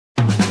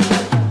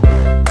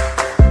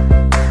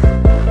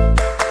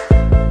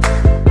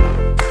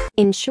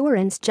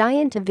Insurance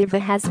giant Aviva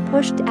has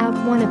pushed out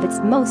one of its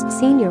most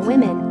senior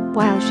women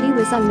while she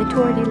was on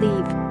maternity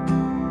leave.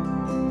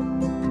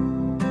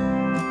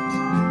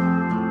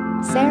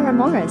 Sarah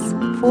Morris,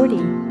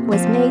 40,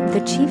 was made the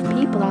Chief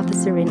People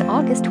Officer in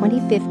August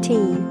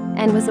 2015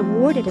 and was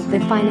awarded the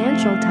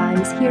Financial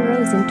Times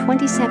Heroes in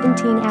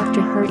 2017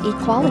 after her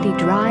Equality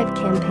Drive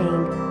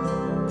campaign.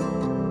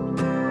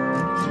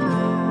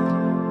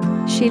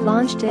 She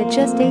launched it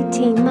just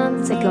 18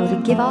 months ago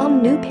to give all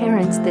new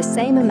parents the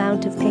same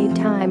amount of paid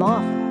time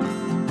off.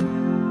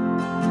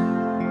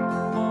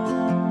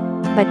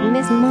 But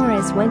Ms.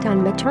 Morris went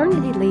on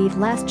maternity leave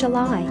last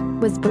July,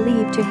 was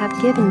believed to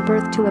have given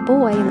birth to a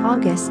boy in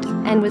August,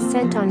 and was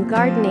sent on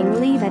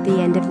gardening leave at the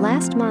end of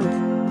last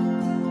month.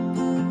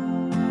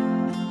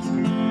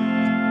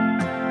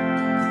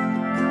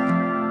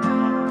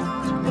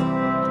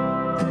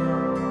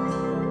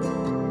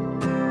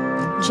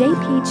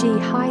 JPG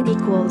height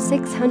equals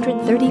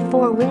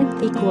 634,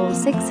 width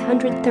equals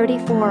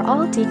 634,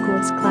 alt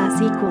equals class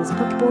equals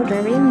book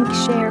border image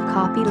share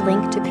copy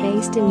link to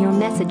paste in your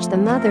message. The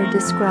mother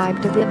described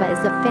Aviva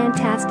as a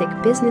fantastic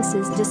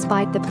businesses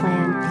despite the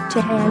plan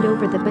to hand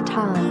over the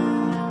baton.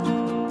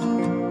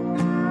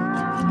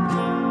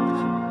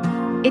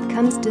 It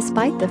comes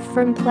despite the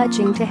firm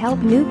pledging to help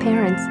new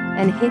parents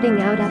and hitting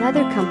out at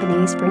other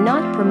companies for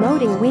not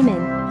promoting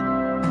women.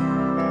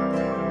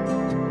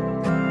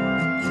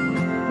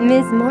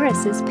 Ms.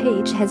 Morris's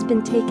page has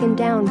been taken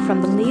down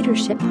from the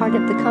leadership part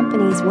of the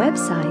company's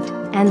website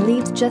and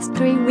leaves just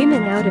 3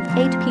 women out of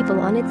 8 people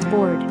on its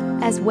board,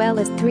 as well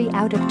as 3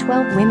 out of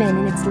 12 women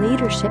in its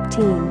leadership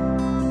team.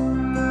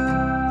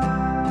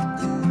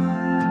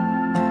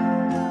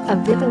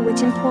 Aviva,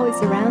 which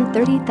employs around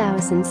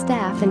 30,000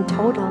 staff in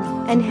total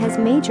and has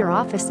major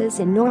offices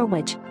in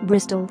Norwich,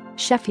 Bristol,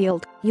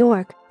 Sheffield,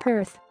 York,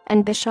 Perth,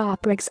 and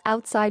Bishopriggs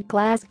outside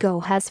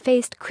Glasgow, has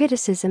faced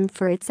criticism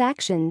for its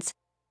actions.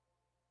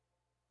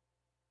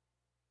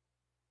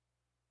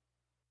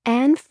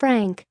 Anne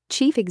Frank,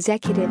 chief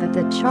executive of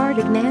the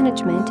Chartered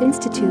Management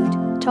Institute,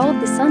 told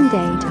the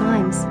Sunday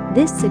Times,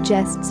 "This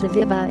suggests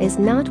Aviva is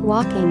not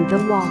walking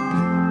the walk."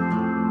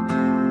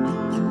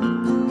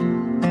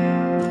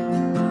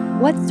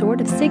 What sort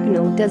of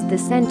signal does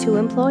this send to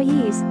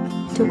employees,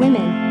 to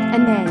women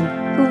and men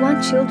who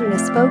want children? A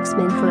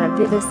spokesman for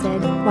Aviva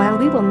said, "While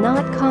we will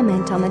not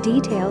comment on the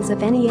details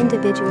of any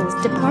individual's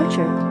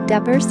departure,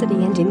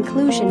 diversity and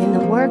inclusion in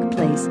the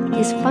workplace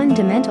is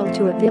fundamental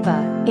to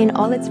Aviva in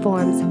all its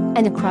forms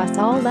and across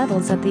all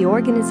levels of the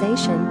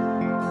organization."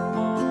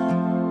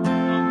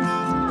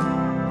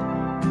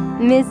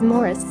 Ms.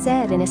 Morris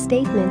said in a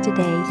statement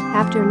today,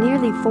 after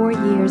nearly 4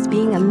 years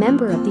being a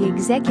member of the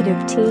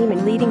executive team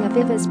and leading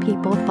Aviva's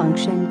people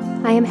function,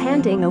 "I am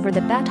handing over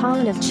the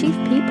baton of Chief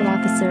People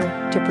Officer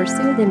to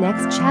pursue the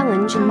next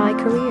challenge in my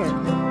career."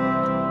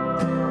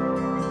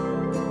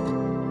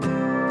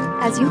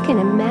 As you can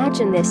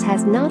imagine, this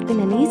has not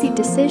been an easy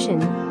decision,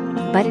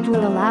 but it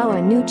will allow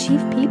a new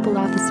Chief People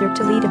Officer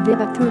to lead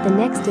Aviva through the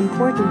next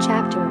important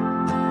chapter.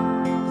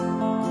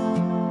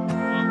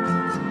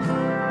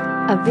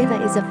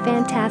 Aviva is a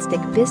fantastic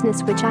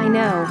business which I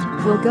know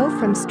will go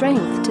from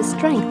strength to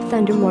strength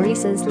under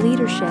Maurice's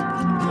leadership.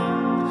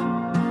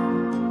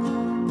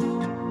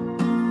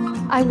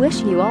 "I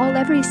wish you all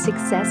every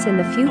success in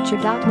the future."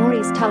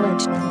 Maurice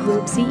Tullidge,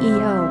 Group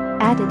CEO,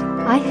 added,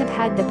 "I have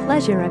had the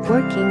pleasure of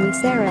working with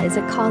Sarah as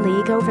a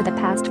colleague over the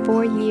past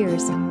 4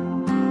 years.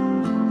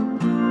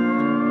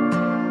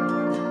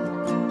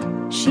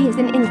 She is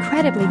an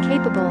incredibly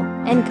capable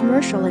and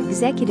commercial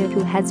executive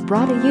who has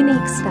brought a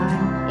unique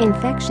style,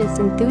 infectious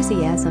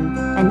enthusiasm,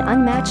 and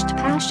unmatched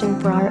passion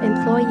for our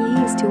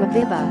employees to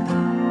Aviva."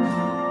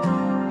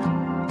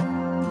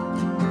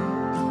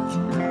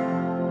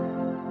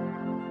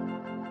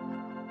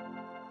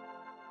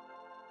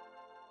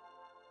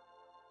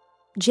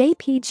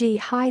 JPG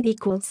height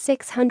equals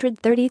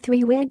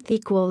 633, width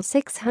equals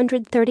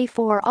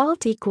 634,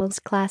 alt equals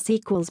class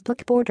equals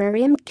book border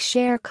image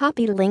share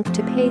copy link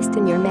to paste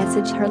in your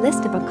message. Her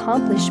list of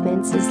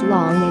accomplishments is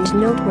long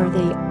and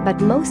noteworthy, but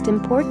most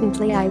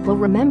importantly, I will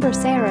remember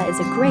Sarah as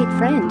a great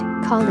friend,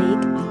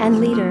 colleague, and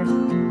leader.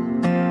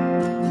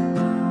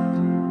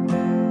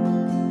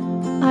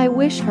 I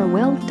wish her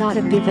well.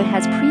 Aviva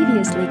has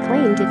previously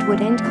claimed it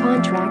would end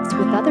contracts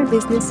with other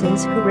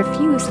businesses who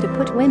refuse to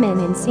put women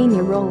in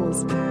senior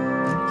roles.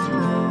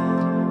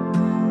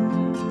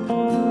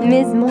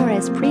 Ms.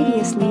 Morris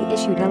previously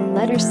issued a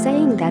letter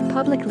saying that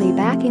publicly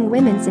backing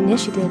women's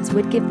initiatives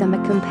would give them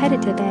a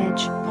competitive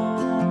edge.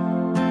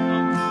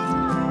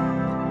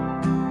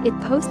 It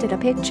posted a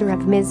picture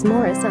of Ms.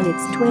 Morris on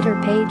its Twitter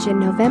page in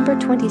November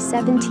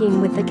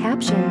 2017 with the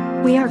caption,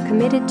 "We are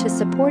committed to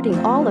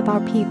supporting all of our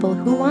people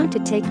who want to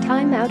take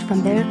time out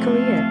from their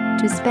career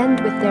to spend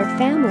with their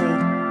family."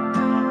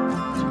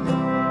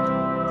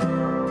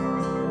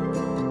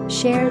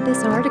 Share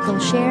this article.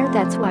 Share.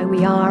 That's why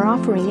we are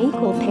offering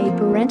equal pay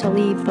parental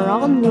leave for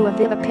all new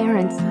Aviva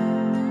parents.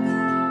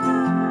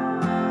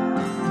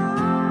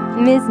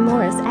 Ms.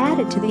 Morris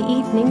added to the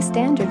Evening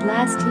Standard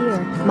last year,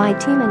 "My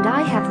team and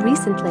I have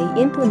recently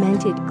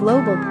implemented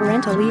global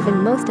parental leave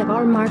in most of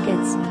our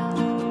markets.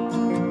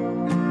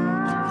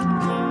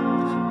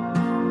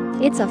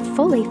 It's a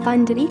fully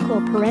funded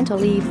equal parental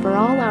leave for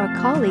all our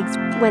colleagues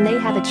when they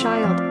have a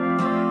child.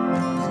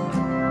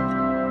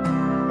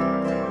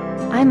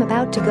 I'm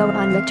about to go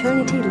on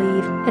maternity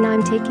leave and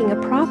I'm taking a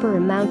proper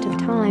amount of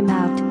time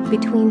out,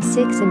 between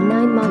 6 and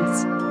 9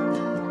 months.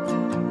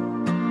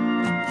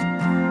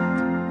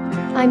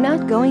 I'm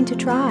not going to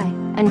try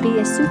and be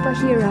a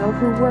superhero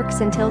who works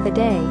until the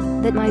day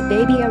that my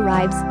baby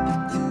arrives.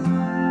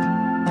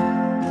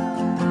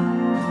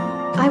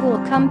 I will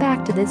come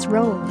back to this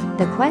role.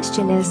 The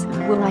question is,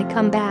 will I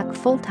come back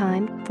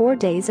full-time, 4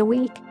 days a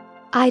week?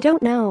 I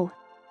don't know.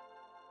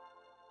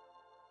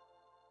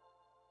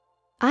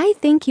 I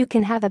think you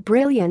can have a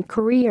brilliant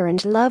career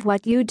and love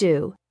what you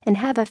do, and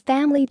have a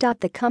family.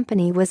 The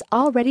company was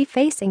already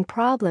facing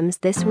problems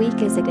this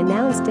week as it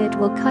announced it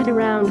will cut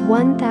around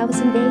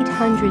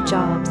 1,800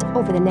 jobs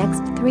over the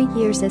next 3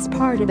 years as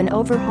part of an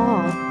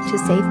overhaul to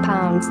save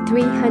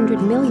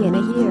 £300 million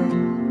a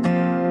year.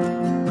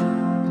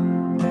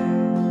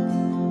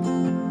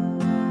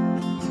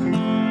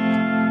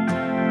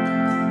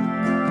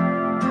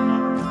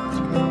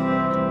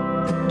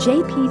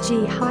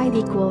 JPG height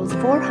equals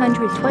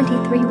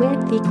 423,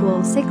 width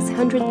equals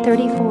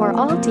 634,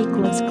 alt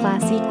equals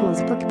class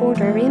equals book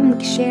border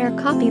img share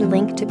copy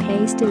link to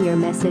paste in your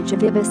message.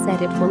 Aviva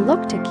said it will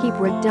look to keep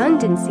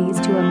redundancies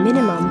to a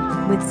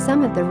minimum, with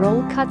some of the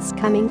role cuts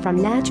coming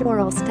from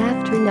natural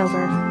staff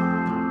turnover.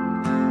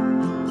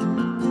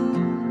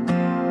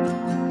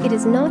 It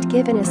is not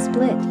given a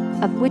split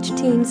of which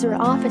teams or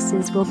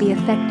offices will be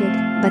affected,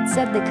 but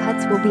said the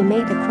cuts will be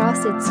made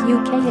across its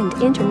UK and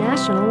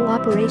international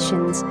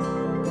operations.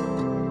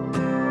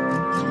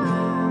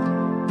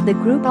 The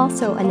group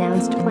also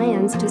announced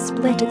plans to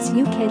split its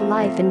UK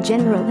life and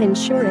general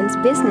insurance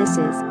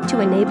businesses to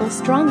enable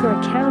stronger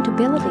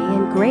accountability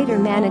and greater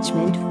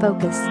management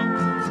focus.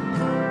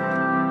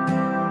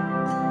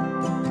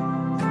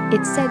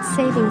 It said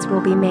savings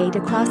will be made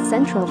across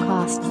central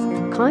costs,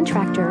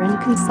 contractor and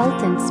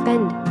consultant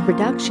spend,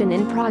 reduction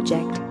in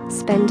project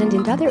spend and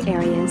in other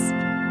areas.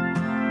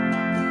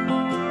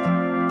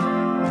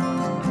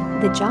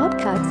 The job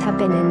cuts have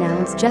been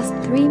announced just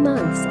 3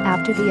 months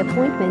after the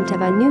appointment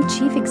of a new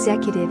chief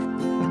executive.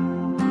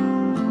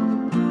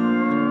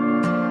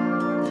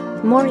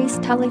 Maurice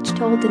Tullich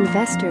told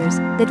investors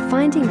that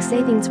finding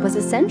savings was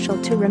essential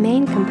to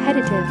remain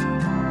competitive.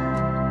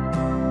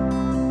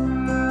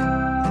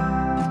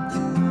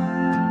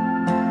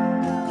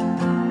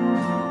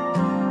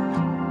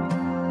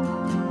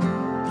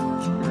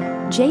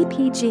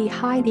 JPG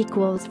height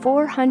equals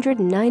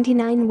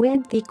 499,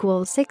 width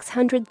equals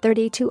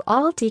 632,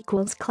 alt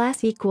equals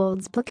class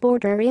equals book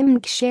border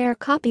img share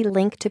copy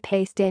link to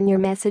paste in your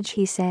message.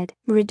 He said,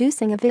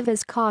 reducing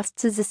Aviva's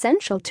costs is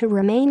essential to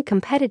remain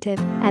competitive,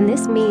 and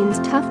this means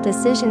tough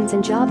decisions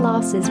and job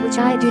losses which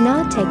I do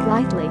not take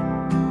lightly.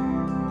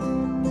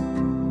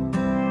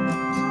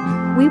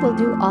 We will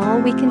do all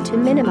we can to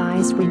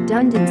minimize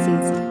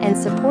redundancies and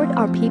support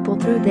our people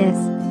through this.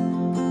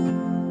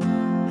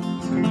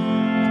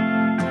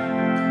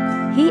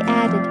 He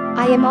added,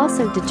 I am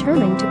also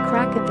determined to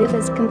crack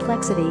Aviva's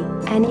complexity,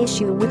 an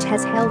issue which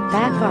has held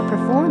back our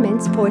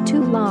performance for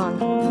too long.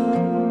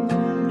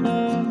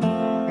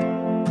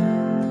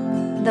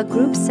 The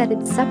group said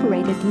its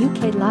separated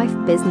UK life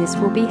business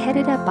will be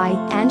headed up by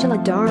Angela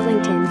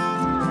Darlington,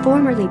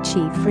 formerly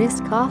Chief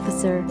Risk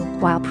Officer,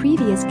 while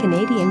previous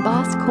Canadian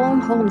boss Colm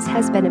Holmes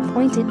has been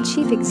appointed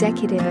Chief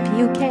Executive of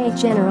UK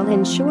General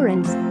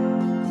Insurance.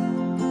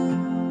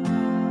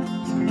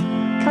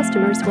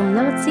 Customers will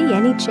not see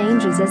any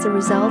changes as a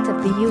result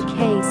of the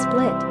UK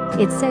split,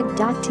 it said.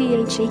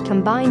 The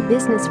combined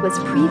business was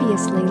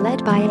previously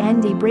led by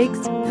Andy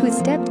Briggs, who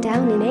stepped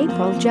down in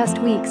April just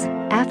weeks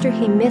after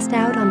he missed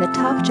out on the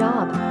top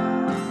job.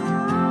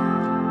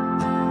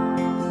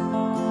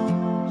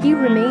 He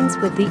remains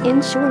with the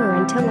insurer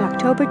until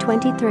October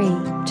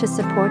 23 to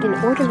support an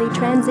orderly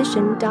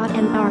transition.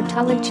 Mr.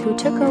 Tullich, who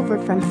took over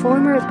from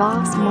former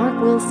boss Mark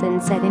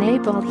Wilson, said in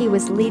April he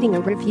was leading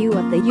a review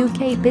of the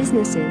UK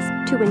businesses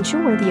to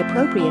ensure the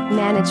appropriate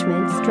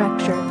management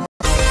structure.